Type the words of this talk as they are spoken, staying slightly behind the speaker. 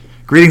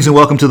Greetings and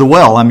welcome to The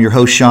Well. I'm your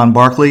host, Sean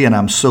Barkley, and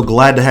I'm so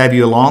glad to have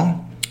you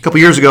along. A couple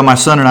years ago, my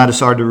son and I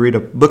decided to read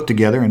a book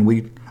together, and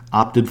we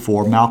opted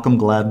for Malcolm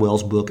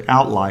Gladwell's book,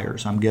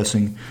 Outliers. I'm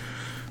guessing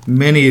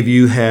many of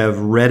you have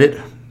read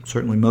it.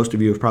 Certainly most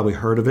of you have probably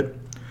heard of it.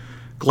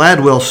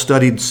 Gladwell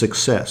studied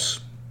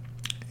success,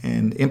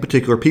 and in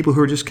particular, people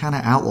who are just kind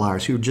of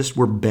outliers, who just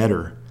were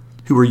better,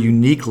 who were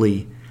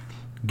uniquely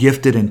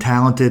gifted and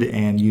talented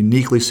and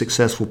uniquely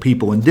successful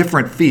people in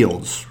different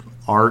fields.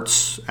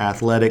 Arts,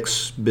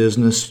 athletics,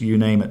 business, you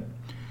name it.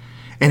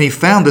 And he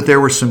found that there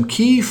were some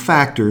key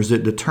factors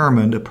that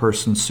determined a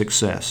person's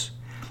success.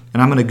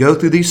 And I'm going to go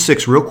through these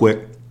 6 real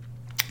quick,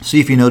 see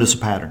if you notice a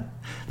pattern.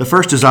 The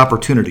first is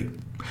opportunity.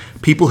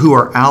 People who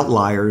are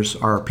outliers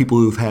are people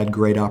who've had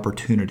great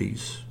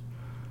opportunities.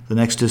 The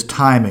next is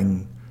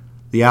timing.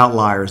 The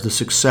outliers, the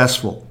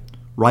successful.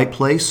 Right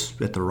place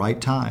at the right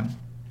time.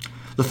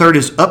 The third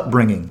is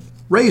upbringing,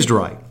 raised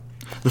right.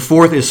 The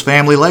fourth is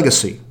family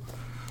legacy.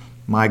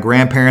 My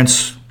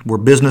grandparents were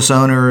business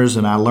owners,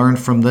 and I learned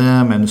from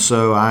them, and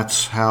so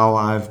that's how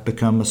I've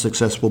become a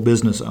successful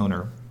business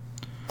owner.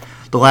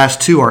 The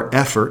last 2 are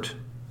effort.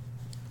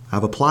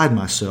 I've applied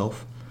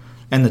myself.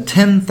 And the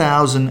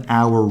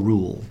 10,000-hour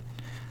rule.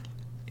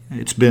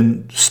 It's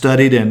been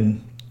studied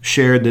and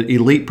shared that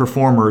elite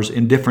performers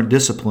in different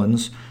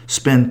disciplines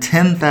spend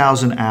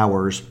 10,000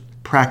 hours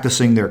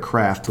practicing their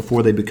craft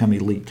before they become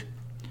elite.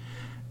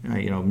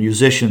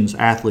 Musicians,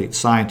 athletes,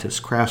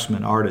 scientists,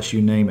 craftsmen, artists,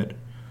 you name it.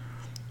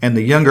 And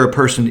the younger a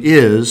person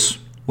is,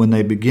 when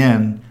they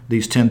begin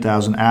these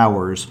 10,000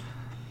 hours,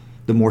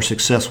 the more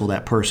successful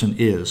that person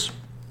is.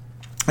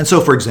 And so,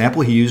 for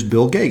example, he used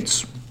Bill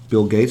Gates.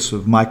 Bill Gates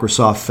of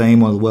Microsoft fame,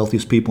 one of the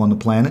wealthiest people on the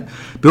planet.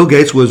 Bill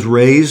Gates was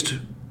raised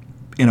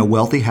in a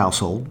wealthy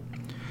household,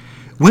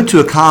 went to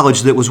a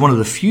college that was one of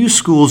the few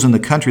schools in the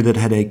country that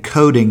had a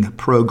coding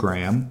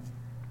program.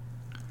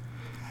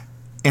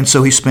 And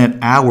so he spent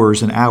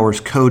hours and hours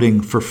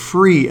coding for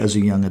free as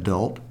a young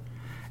adult.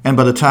 And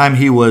by the time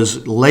he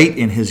was late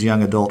in his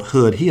young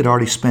adulthood, he had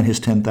already spent his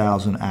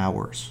 10,000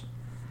 hours.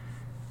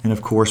 And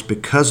of course,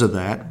 because of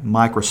that,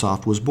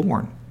 Microsoft was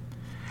born.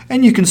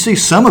 And you can see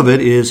some of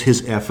it is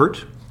his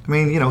effort.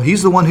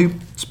 He's the one who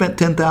spent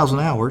 10,000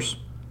 hours.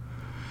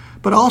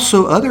 But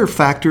also other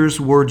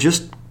factors were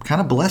just kind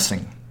of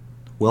blessing.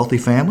 Wealthy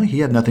family,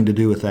 he had nothing to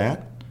do with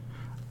that.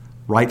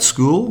 Right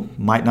school,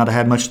 might not have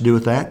had much to do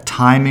with that.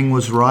 Timing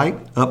was right.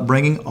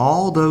 Upbringing,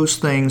 all those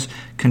things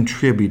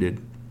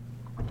contributed.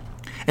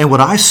 And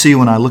what I see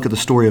when I look at the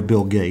story of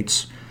Bill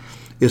Gates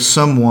is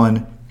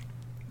someone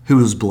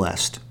who is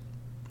blessed.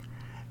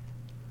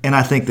 And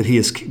I think that he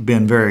has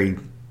been very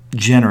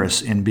generous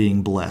in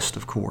being blessed,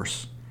 of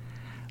course.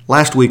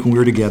 Last week when we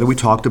were together, we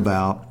talked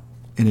about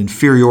an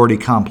inferiority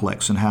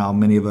complex and how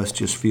many of us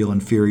just feel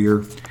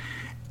inferior.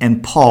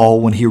 And Paul,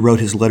 when he wrote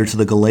his letter to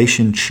the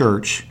Galatian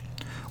church,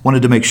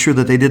 wanted to make sure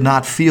that they did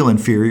not feel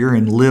inferior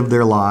and live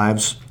their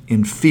lives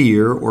in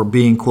fear or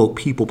being, quote,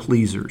 people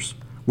pleasers.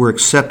 We're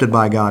accepted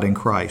by God in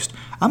Christ.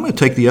 I'm going to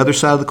take the other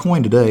side of the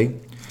coin today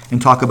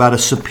and talk about a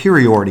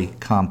superiority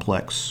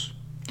complex.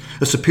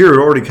 A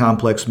superiority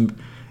complex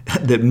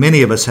that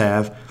many of us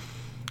have.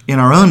 In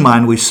our own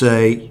mind, we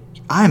say,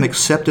 I am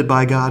accepted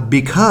by God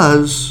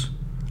because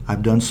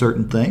I've done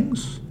certain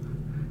things,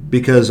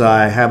 because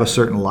I have a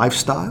certain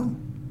lifestyle,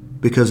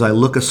 because I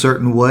look a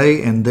certain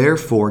way, and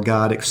therefore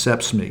God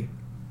accepts me.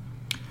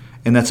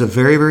 And that's a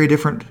very, very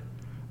different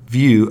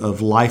view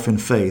of life and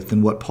faith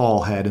than what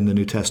Paul had in the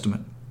New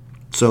Testament.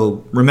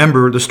 So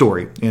remember the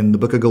story in the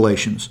book of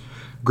Galatians.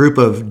 A group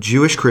of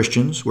Jewish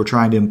Christians were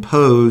trying to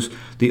impose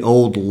the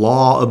old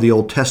law of the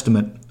Old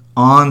Testament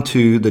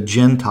onto the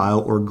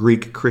Gentile or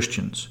Greek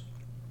Christians.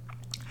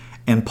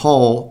 And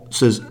Paul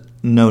says,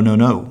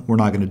 no, we're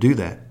not going to do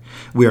that.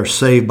 We are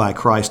saved by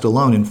Christ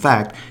alone. In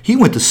fact, he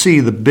went to see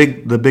the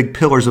big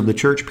pillars of the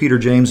church, Peter,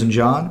 James, and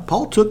John.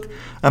 Paul took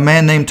a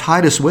man named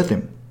Titus with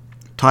him.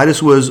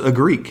 Titus was a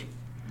Greek.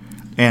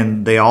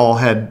 And they all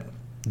had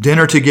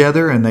dinner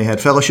together and they had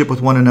fellowship with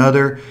one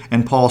another.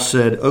 And Paul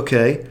said,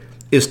 okay,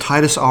 is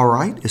Titus all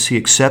right? Is he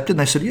accepted?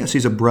 And they said, yes,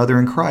 he's a brother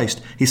in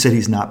Christ. He said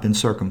he's not been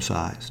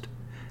circumcised.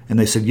 And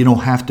they said, you don't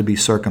have to be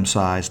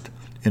circumcised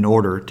in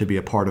order to be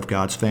a part of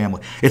God's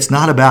family. It's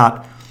not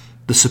about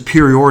the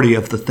superiority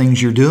of the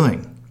things you're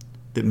doing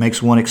that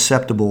makes one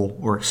acceptable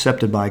or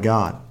accepted by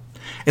God.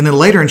 And then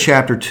later in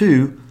chapter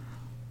 2,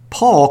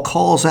 Paul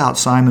calls out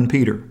Simon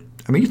Peter.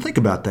 You think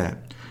about that.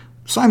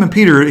 Simon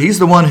Peter, he's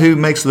the one who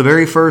makes the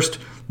very first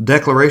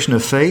declaration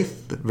of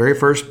faith, the very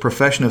first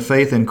profession of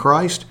faith in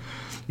Christ.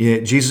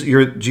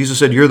 Jesus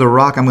said, you're the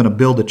rock, I'm going to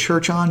build a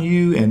church on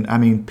you.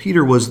 And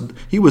Peter was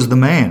the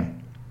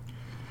man.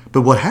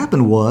 But what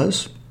happened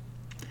was,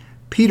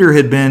 Peter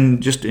had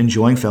been just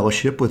enjoying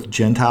fellowship with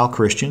Gentile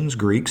Christians,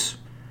 Greeks,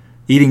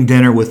 eating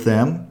dinner with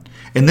them.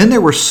 And then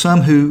there were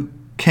some who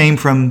came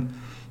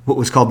from what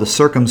was called the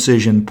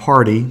circumcision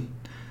party,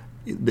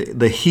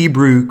 the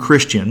Hebrew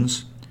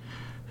Christians.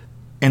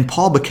 And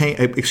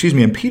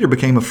Peter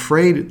became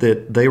afraid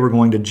that they were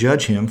going to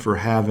judge him for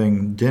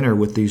having dinner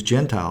with these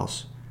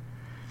Gentiles.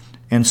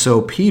 And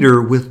so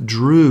Peter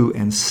withdrew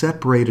and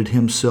separated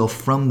himself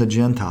from the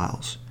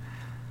Gentiles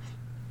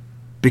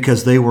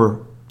because they were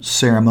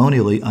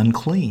ceremonially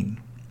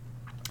unclean.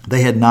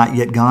 They had not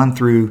yet gone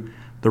through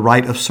the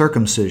rite of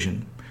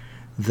circumcision.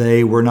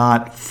 They were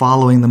not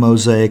following the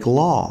Mosaic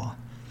law.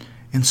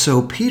 And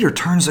so Peter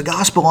turns the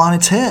gospel on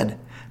its head.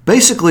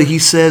 Basically, he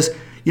says,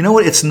 you know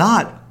what? It's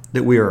not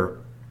that we are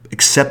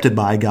accepted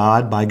by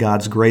God, by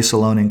God's grace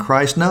alone in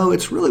Christ. No,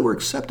 it's really we're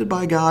accepted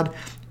by God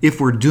if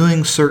we're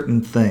doing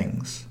certain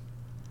things.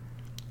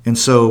 And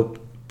so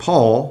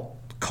Paul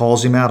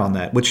calls him out on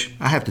that, which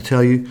I have to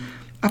tell you,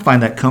 I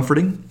find that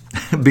comforting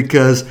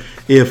because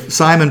if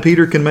Simon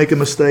Peter can make a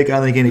mistake, I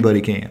think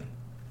anybody can.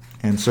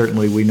 And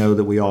certainly we know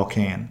that we all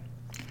can.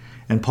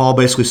 And Paul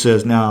basically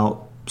says,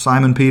 now,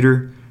 Simon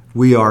Peter,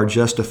 we are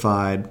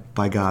justified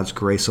by God's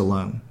grace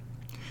alone.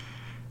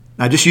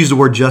 I just used the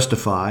word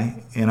justify,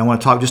 and I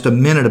want to talk just a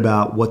minute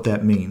about what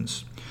that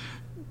means.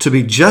 To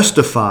be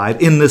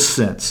justified in this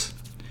sense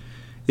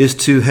is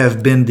to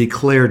have been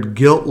declared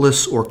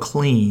guiltless or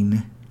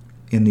clean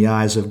in the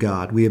eyes of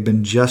God. We have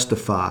been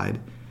justified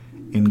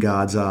in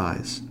God's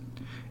eyes.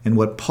 And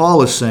what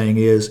Paul is saying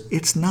is,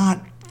 it's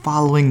not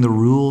following the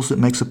rules that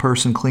makes a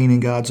person clean in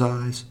God's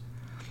eyes.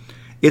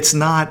 It's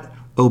not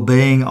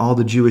obeying all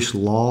the Jewish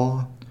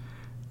law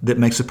that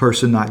makes a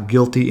person not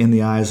guilty in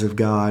the eyes of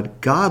God.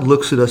 God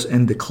looks at us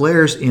and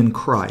declares in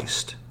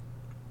Christ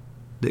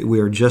that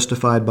we are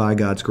justified by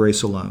God's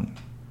grace alone.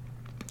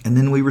 And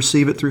then we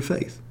receive it through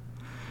faith.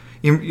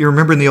 You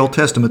remember in the Old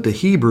Testament, the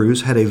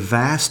Hebrews had a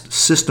vast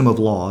system of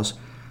laws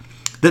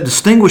that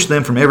distinguished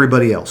them from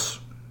everybody else.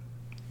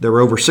 There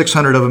were over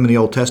 600 of them in the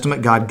Old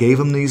Testament. God gave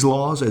them these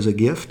laws as a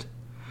gift.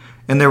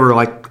 And there were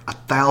like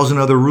 1,000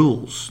 other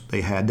rules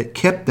they had that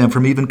kept them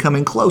from even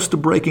coming close to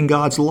breaking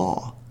God's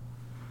law.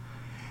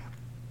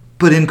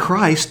 But in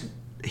Christ,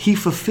 He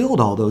fulfilled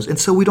all those. And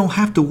so we don't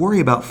have to worry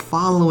about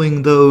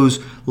following those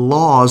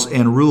laws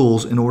and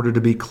rules in order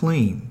to be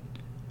clean.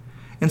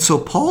 And so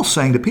Paul's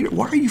saying to Peter,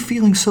 why are you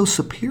feeling so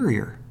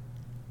superior?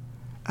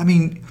 I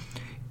mean,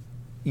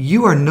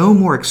 you are no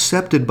more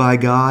accepted by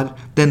God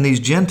than these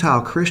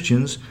Gentile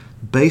Christians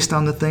based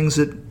on the things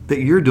that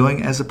you're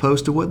doing as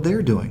opposed to what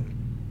they're doing.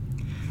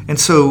 And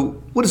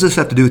so what does this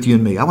have to do with you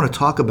and me? I want to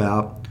talk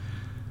about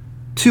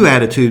two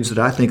attitudes that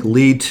I think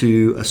lead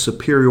to a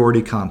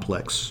superiority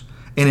complex.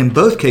 And in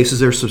both cases,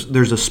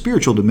 there's a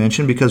spiritual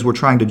dimension because we're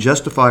trying to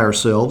justify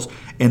ourselves,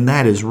 and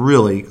that is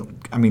really,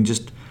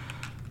 just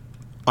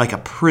like a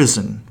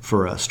prison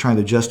for us, trying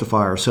to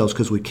justify ourselves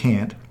because we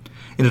can't.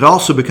 And it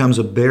also becomes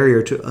a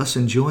barrier to us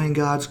enjoying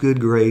God's good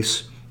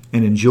grace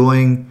and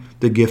enjoying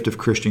the gift of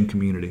Christian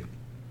community.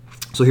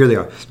 So here they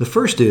are. The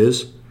first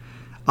is,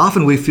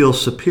 often we feel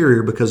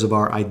superior because of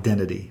our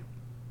identity,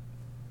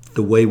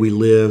 the way we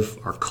live,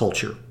 our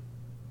culture.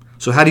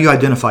 So how do you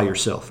identify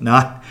yourself?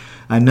 Now,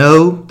 I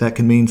know that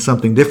can mean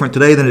something different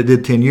today than it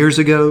did 10 years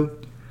ago.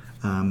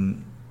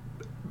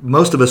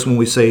 Most of us, when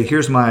we say,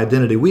 here's my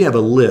identity, we have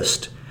a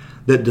list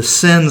that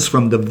descends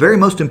from the very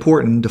most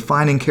important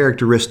defining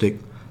characteristic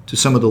to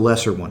some of the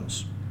lesser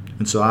ones.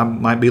 And so I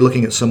might be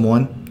looking at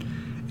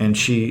someone and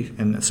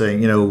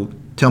saying,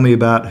 tell me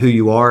about who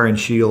you are. And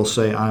she'll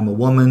say, I'm a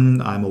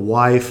woman, I'm a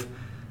wife,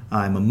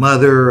 I'm a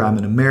mother, I'm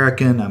an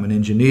American, I'm an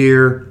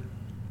engineer,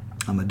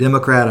 I'm a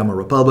Democrat, I'm a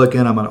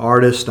Republican, I'm an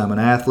artist, I'm an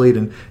athlete,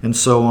 and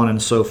so on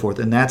and so forth.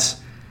 And that's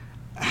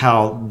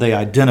how they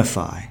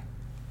identify.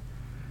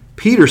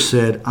 Peter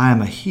said, I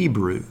am a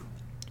Hebrew.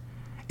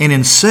 And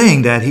in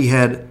saying that, he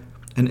had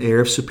an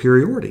air of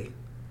superiority.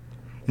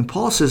 And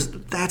Paul says,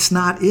 that's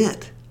not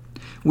it.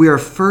 We are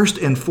first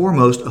and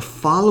foremost a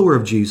follower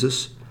of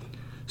Jesus,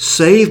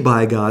 saved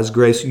by God's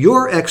grace.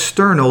 Your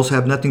externals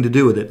have nothing to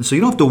do with it. And so you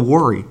don't have to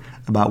worry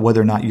about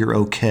whether or not you're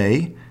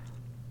okay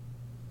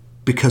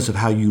because of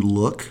how you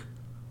look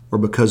or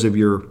because of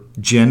your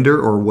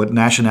gender or what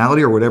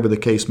nationality or whatever the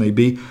case may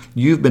be.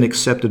 You've been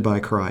accepted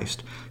by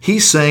Christ.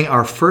 He's saying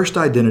our first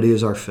identity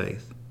is our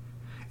faith.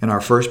 And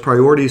our first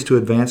priority is to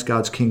advance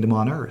God's kingdom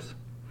on earth.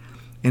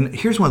 And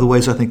here's one of the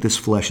ways I think this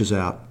fleshes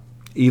out,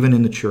 even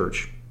in the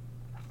church.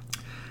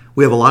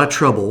 We have a lot of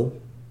trouble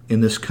in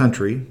this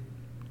country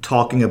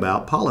talking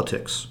about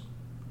politics.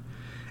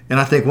 And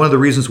I think one of the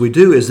reasons we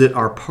do is that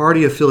our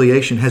party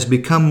affiliation has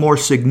become more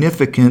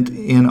significant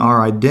in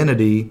our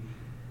identity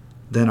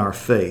than our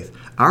faith.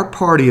 Our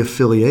party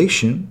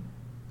affiliation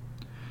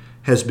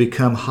has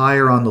become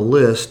higher on the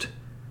list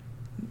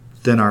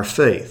than our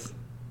faith.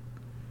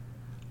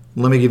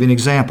 Let me give you an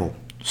example.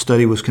 A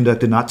study was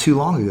conducted not too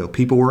long ago.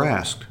 People were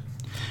asked,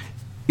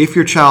 if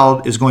your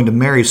child is going to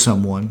marry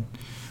someone,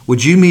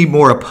 would you be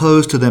more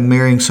opposed to them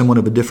marrying someone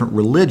of a different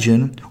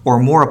religion or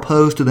more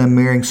opposed to them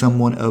marrying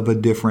someone of a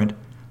different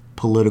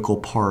political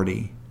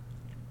party?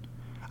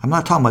 I'm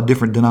not talking about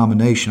different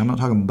denomination. I'm not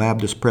talking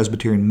Baptist,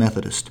 Presbyterian,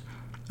 Methodist.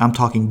 I'm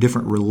talking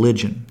different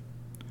religion.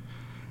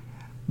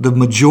 The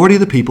majority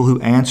of the people who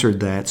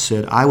answered that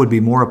said, I would be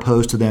more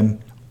opposed to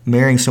them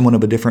marrying someone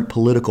of a different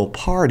political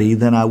party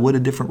than I would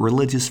a different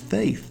religious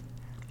faith.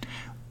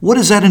 What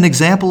is that an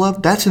example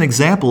of? That's an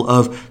example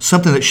of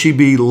something that should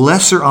be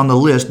lesser on the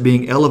list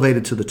being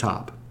elevated to the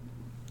top.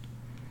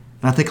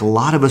 And I think a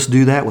lot of us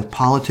do that with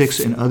politics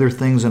and other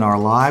things in our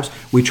lives.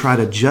 We try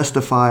to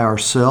justify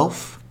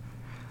ourselves.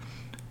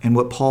 And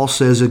what Paul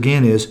says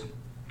again is,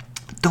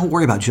 don't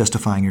worry about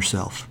justifying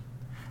yourself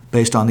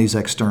based on these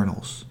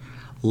externals.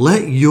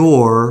 Let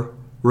your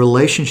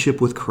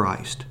relationship with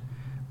Christ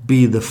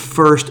be the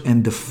first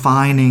and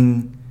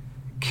defining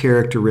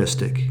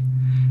characteristic.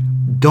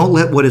 Don't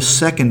let what is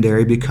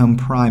secondary become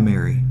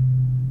primary.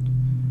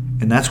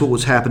 And that's what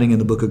was happening in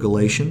the book of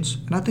Galatians.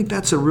 And I think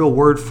that's a real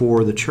word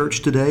for the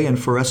church today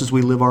and for us as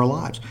we live our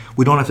lives.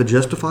 We don't have to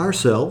justify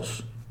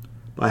ourselves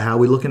by how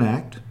we look and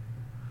act.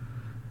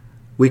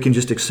 We can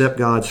just accept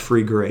God's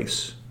free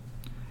grace.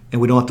 And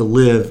we don't have to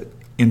live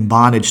in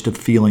bondage to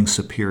feeling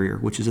superior,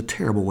 which is a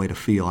terrible way to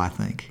feel, I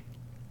think.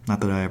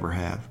 Not that I ever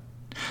have.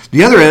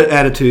 The other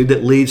attitude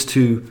that leads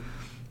to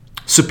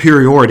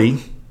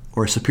superiority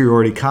or a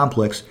superiority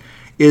complex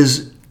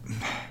is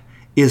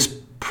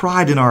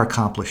pride in our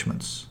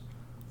accomplishments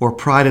or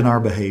pride in our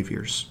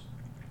behaviors.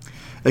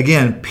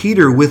 Again,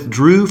 Peter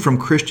withdrew from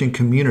Christian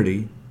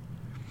community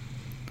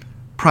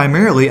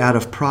primarily out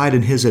of pride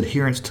in his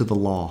adherence to the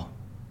law.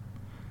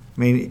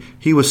 I mean,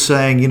 he was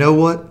saying, you know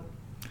what?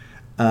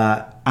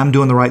 I'm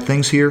doing the right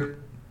things here.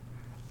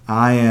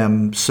 I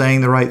am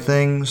saying the right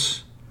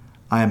things.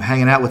 I am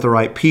hanging out with the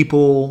right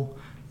people.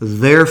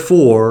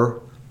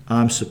 Therefore,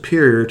 I'm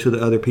superior to the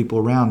other people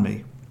around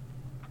me.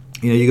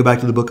 You know, you go back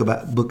to the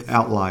book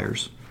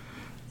Outliers.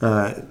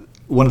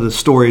 One of the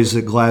stories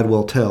that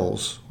Gladwell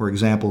tells, or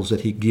examples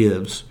that he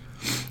gives,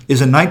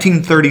 is in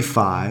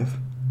 1935,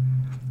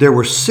 there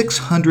were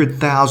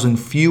 600,000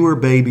 fewer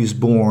babies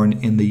born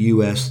in the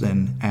U.S.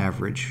 than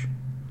average.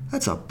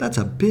 That's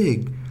a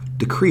big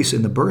decrease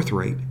in the birth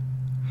rate.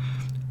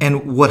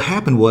 And what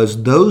happened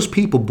was those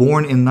people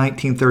born in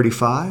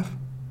 1935,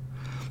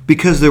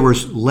 because there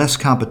was less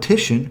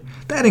competition,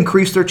 that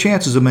increased their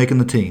chances of making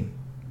the team.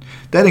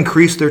 That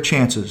increased their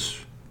chances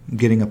of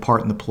getting a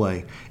part in the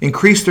play,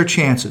 increased their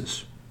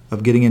chances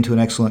of getting into an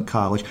excellent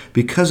college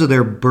because of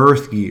their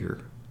birth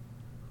year.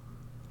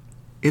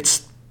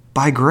 It's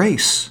by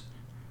grace.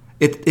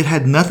 It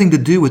had nothing to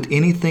do with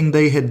anything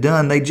they had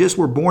done. They just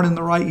were born in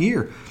the right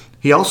year.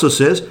 He also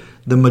says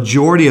the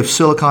majority of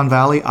Silicon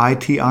Valley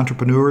IT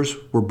entrepreneurs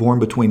were born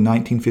between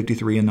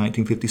 1953 and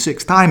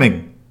 1956.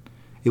 Timing.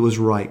 It was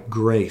right.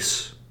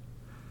 Grace.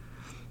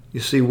 You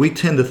see, we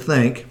tend to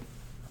think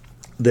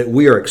that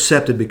we are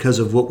accepted because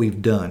of what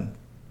we've done.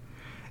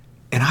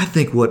 And I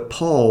think what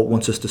Paul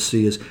wants us to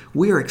see is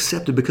we are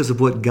accepted because of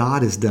what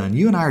God has done.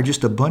 You and I are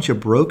just a bunch of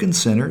broken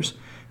sinners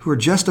who are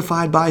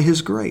justified by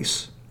His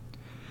grace.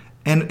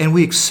 And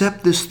we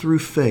accept this through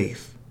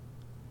faith.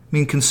 I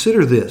mean,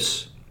 consider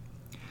this.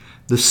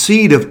 The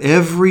seed of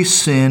every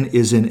sin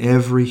is in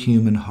every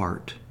human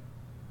heart.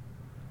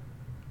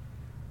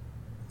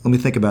 Let me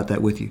think about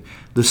that with you.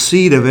 The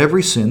seed of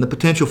every sin, the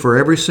potential for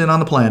every sin on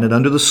the planet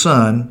under the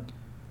sun,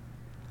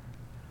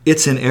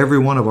 it's in every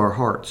one of our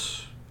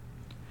hearts.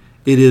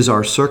 It is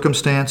our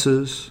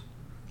circumstances,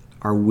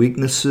 our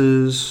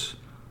weaknesses,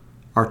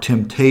 our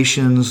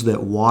temptations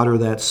that water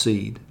that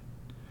seed.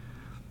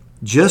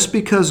 Just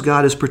because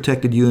God has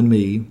protected you and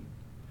me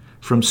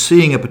from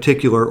seeing a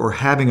particular or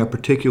having a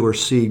particular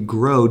seed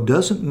grow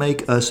doesn't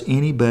make us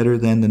any better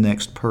than the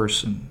next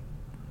person.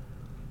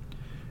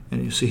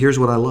 And you see, here's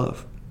what I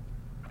love.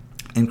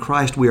 In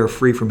Christ, we are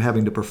free from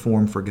having to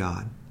perform for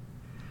God.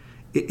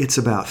 It's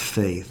about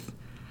faith,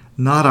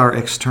 not our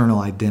external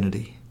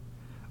identity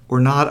or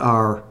not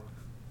our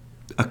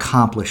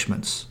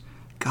accomplishments.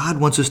 God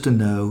wants us to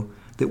know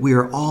that we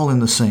are all in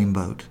the same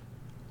boat.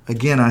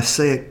 Again, I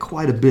say it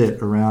quite a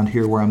bit around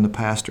here where I'm the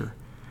pastor.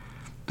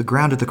 The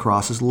ground at the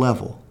cross is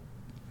level.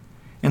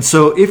 And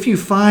so if you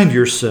find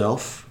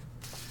yourself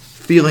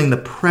feeling the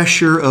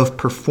pressure of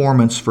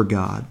performance for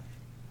God,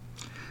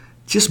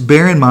 just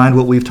bear in mind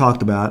what we've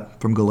talked about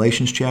from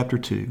Galatians chapter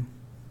 2.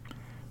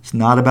 It's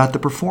not about the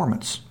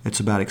performance. It's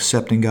about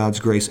accepting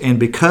God's grace. And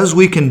because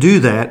we can do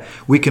that,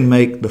 we can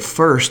make the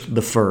first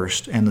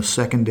and the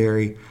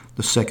secondary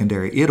the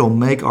secondary. It'll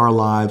make our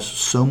lives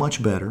so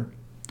much better,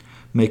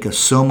 make us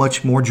so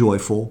much more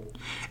joyful,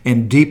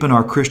 and deepen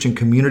our Christian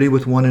community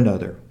with one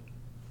another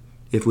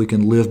if we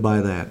can live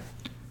by that.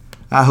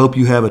 I hope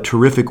you have a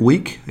terrific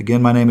week.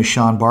 Again, my name is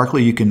Sean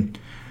Barkley. You can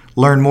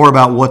learn more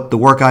about what the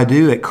work I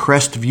do at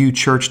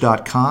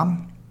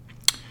crestvviewchurch.com.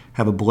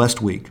 Have a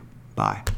blessed week. Bye.